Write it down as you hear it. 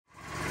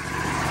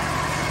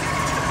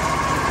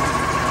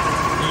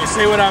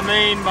See what I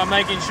mean by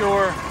making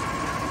sure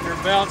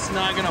your belt's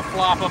not going to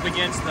flop up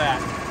against that.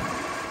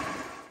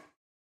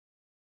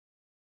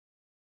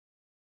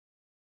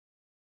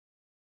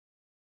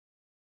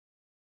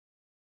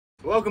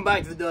 Welcome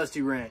back to the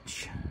Dusty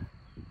Wrench.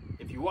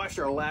 If you watched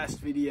our last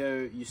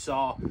video, you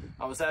saw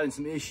I was having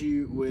some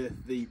issue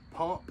with the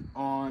pump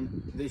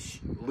on this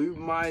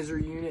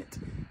Lube-Mizer unit,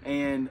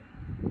 and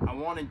I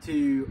wanted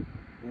to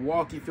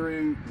walk you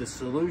through the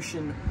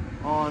solution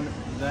on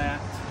that.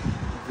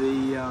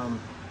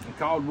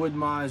 I called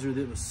Wood-Mizer.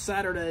 It was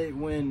Saturday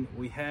when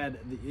we had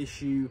the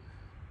issue,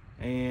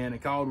 and I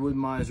called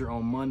Wood-Mizer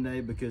on Monday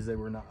because they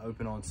were not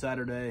open on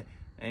Saturday,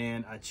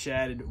 and I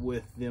chatted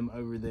with them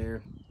over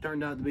there.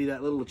 Turned out to be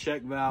that little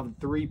check valve,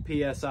 3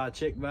 PSI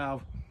check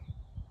valve.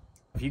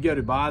 If you go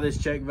to buy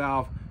this check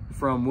valve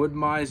from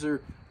Wood-Mizer,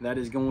 that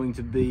is going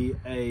to be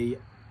a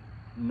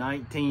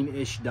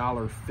 $19-ish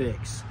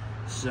fix.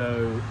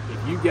 So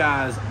if you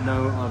guys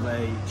know of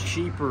a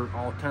cheaper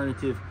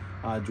alternative,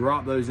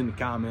 drop those in the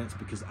comments,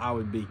 because I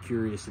would be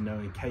curious to know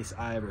in case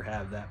I ever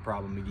have that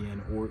problem again,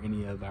 or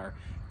any of our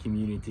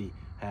community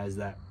has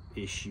that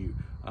issue.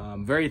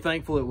 I'm very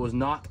thankful it was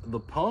not the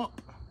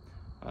pump.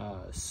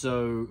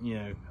 So, you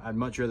know, I'd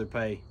much rather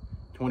pay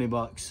 20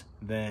 bucks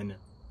than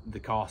the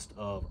cost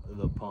of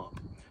the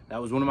pump.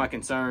 That was one of my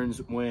concerns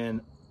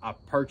when I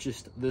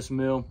purchased this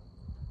mill,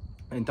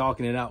 and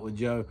talking it out with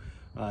Joe,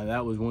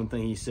 that was one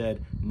thing he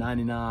said.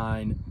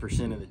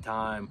 99% of the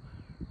time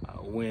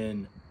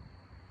when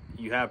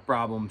you have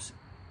problems,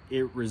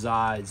 it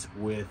resides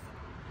with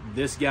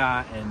this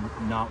guy and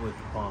not with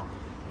the pump.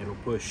 It'll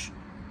push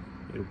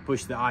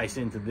the ice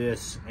into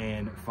this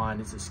and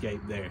find its escape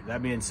there.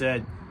 That being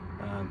said,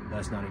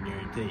 that's not a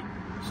guarantee.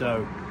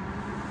 So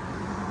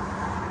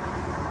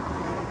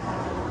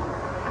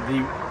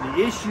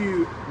the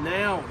issue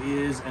now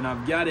is, and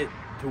I've got it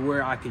to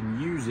where I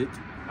can use it.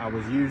 I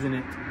was using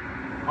it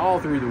all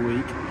through the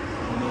week,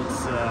 and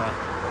it's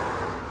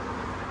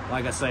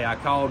like I say, I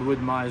called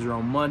Wood-Mizer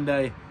on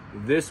Monday.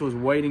 This was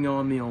waiting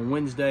on me on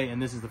Wednesday,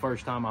 and this is the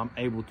first time I'm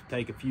able to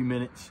take a few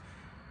minutes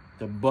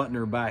to button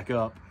her back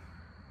up.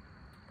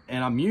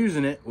 And I'm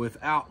using it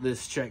without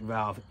this check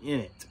valve in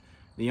it.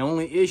 The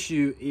only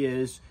issue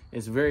is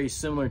it's very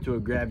similar to a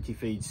gravity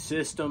feed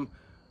system.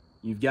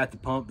 You've got the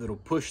pump that'll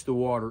push the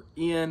water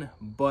in,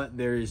 but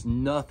there is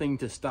nothing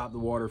to stop the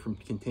water from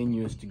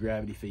continuous to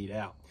gravity feed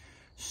out.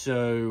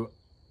 So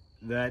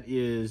that's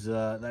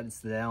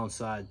the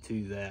downside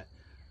to that.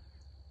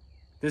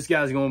 This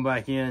guy's going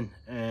back in,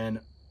 and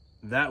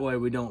that way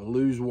we don't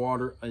lose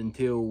water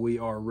until we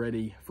are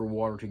ready for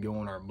water to go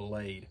on our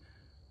blade.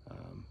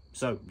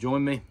 So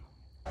join me.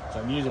 So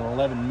I'm using an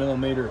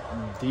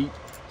 11mm deep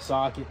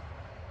socket.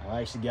 I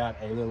actually got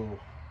a little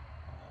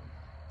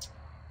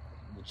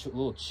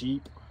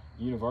cheap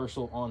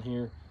universal on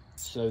here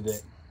so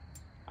that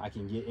I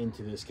can get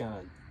into this kind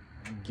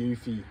of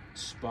goofy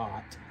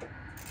spot.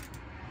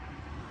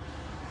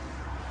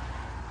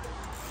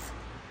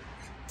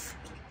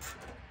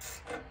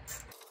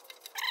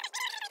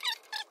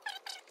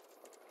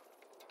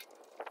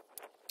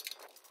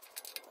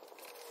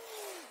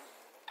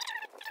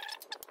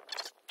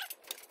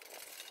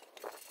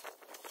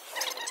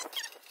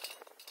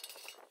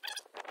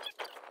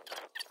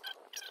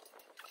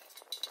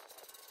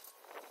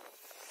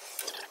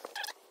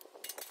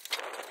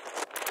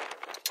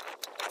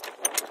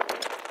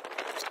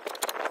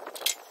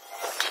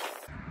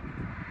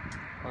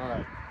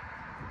 Alright,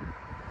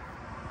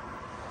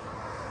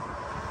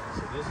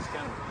 so this is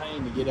kind of a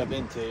pain to get up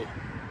into.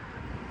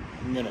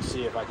 I'm going to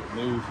see if I can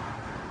move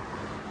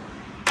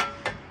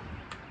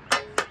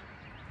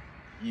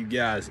you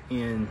guys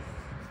in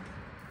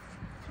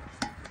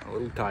a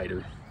little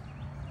tighter.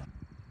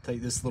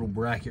 Take this little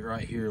bracket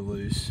right here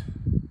loose,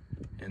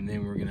 and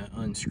then we're going to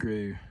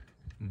unscrew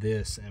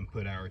this and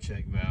put our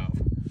check valve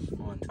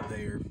onto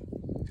there.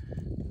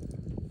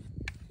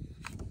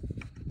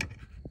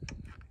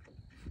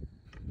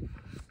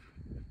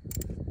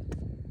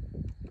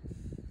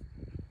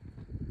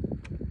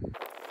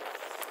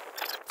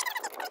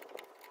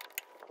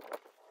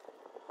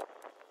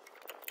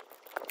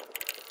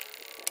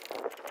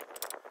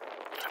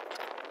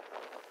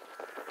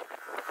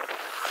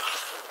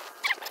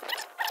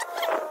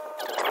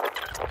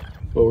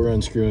 But we're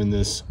unscrewing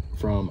this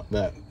from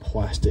that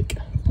plastic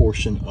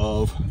portion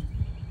of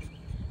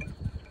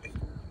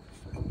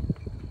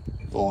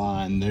the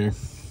line there.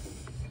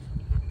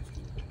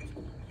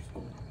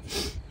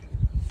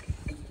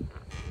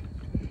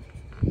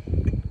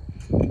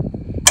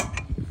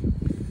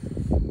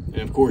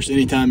 And of course,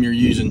 anytime you're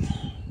using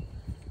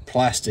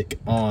plastic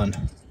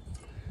on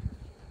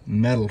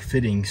metal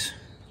fittings,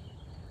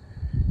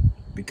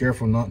 be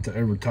careful not to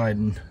over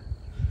tighten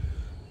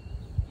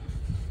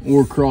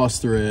or cross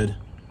thread,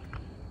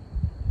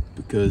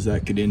 because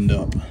that could end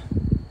up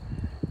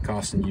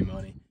costing you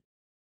money.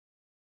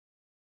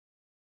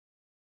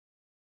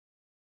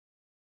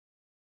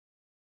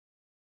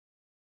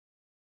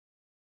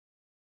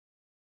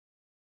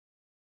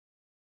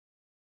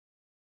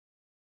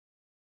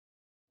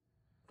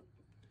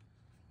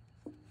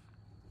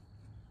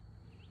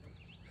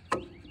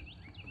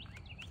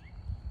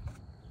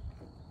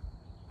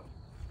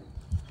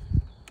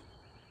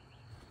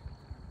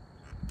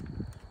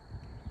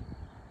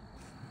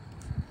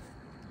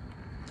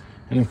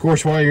 And of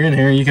course, while you're in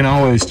here, you can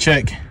always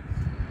check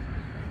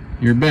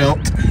your belt.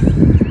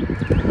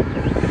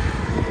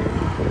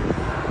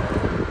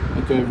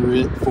 Look over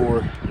it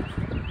for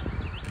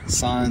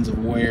signs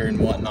of wear and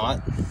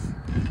whatnot.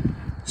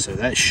 So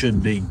that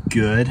should be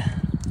good.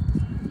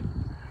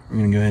 We're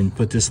gonna go ahead and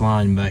put this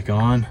line back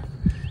on.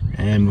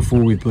 And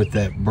before we put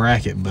that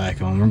bracket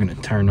back on, we're gonna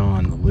turn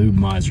on the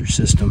Lube-Mizer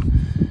system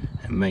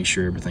and make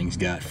sure everything's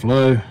got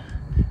flow,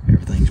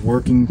 everything's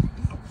working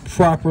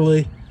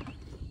properly.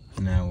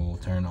 Now we'll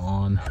turn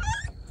on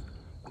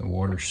the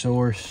water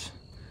source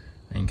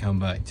and come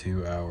back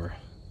to our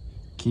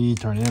key,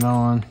 turn it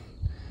on,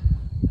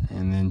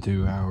 and then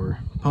to our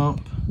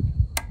pump.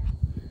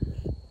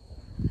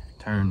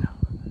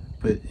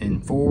 Put it in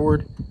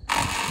forward. And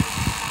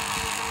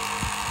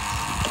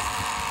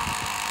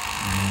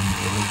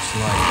it looks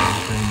like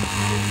everything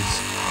is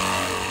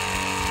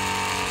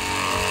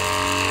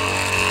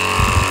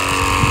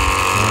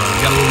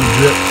got a little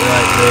drip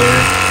right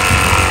there.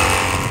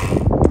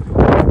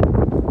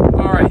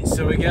 Alright,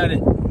 so we got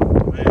it.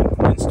 Man,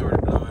 wind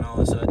started blowing all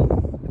of a sudden.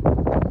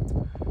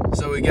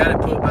 So we got it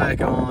put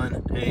back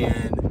on,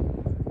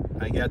 and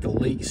I got the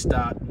leak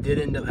stopped. Did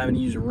end up having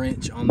to use a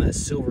wrench on that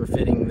silver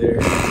fitting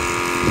there,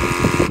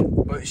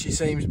 but she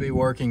seems to be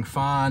working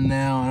fine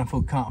now, and I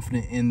feel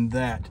confident in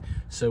that.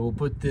 So we'll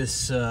put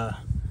this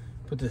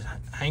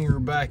hanger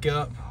back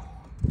up,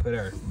 put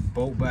our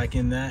bolt back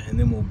in that, and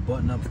then we'll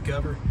button up the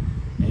cover,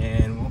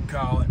 and we'll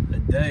call it a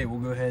day. We'll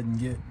go ahead and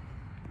get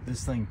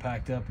this thing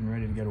packed up and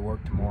ready to go to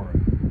work tomorrow.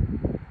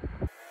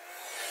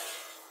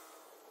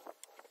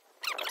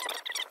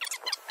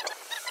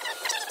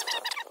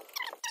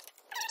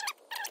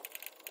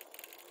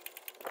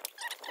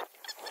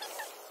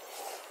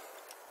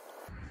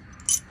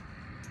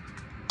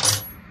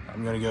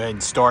 I'm going to go ahead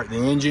and start the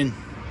engine.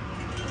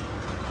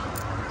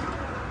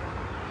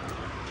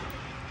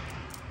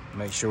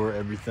 Make sure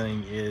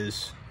everything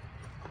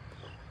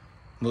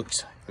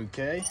looks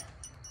okay.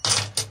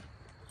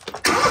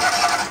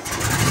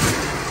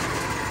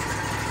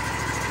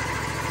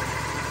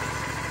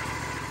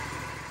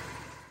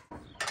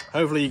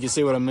 Hopefully you can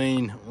see what I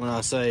mean when I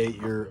say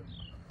your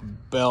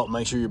belt.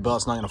 Make sure your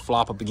belt's not going to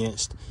flop up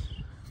against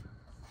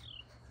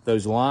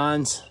those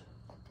lines.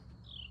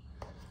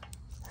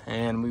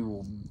 And we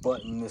will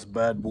button this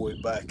bad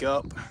boy back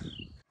up.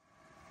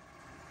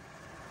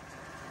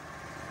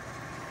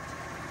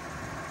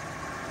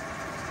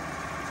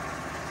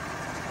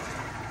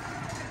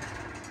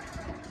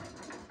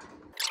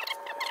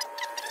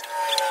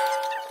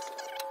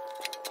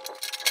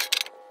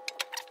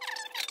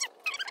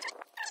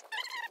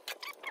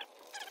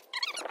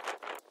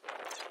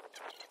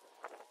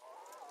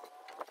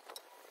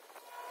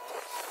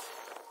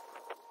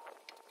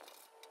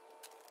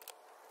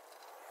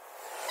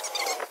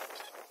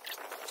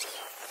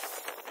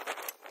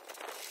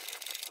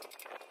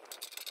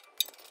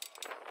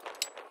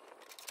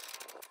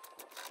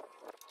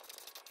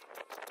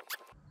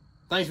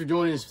 Thanks for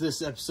joining us for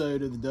this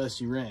episode of the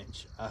Dusty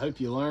Wrench. I hope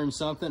you learned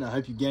something. I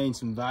hope you gained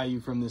some value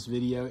from this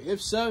video.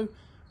 If so,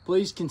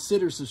 please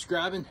consider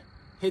subscribing,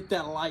 hit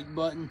that like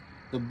button,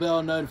 the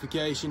bell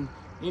notification.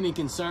 Any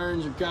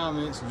concerns or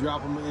comments,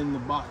 drop them in the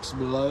box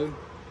below.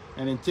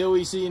 And until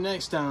we see you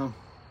next time,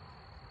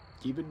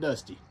 keep it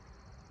dusty.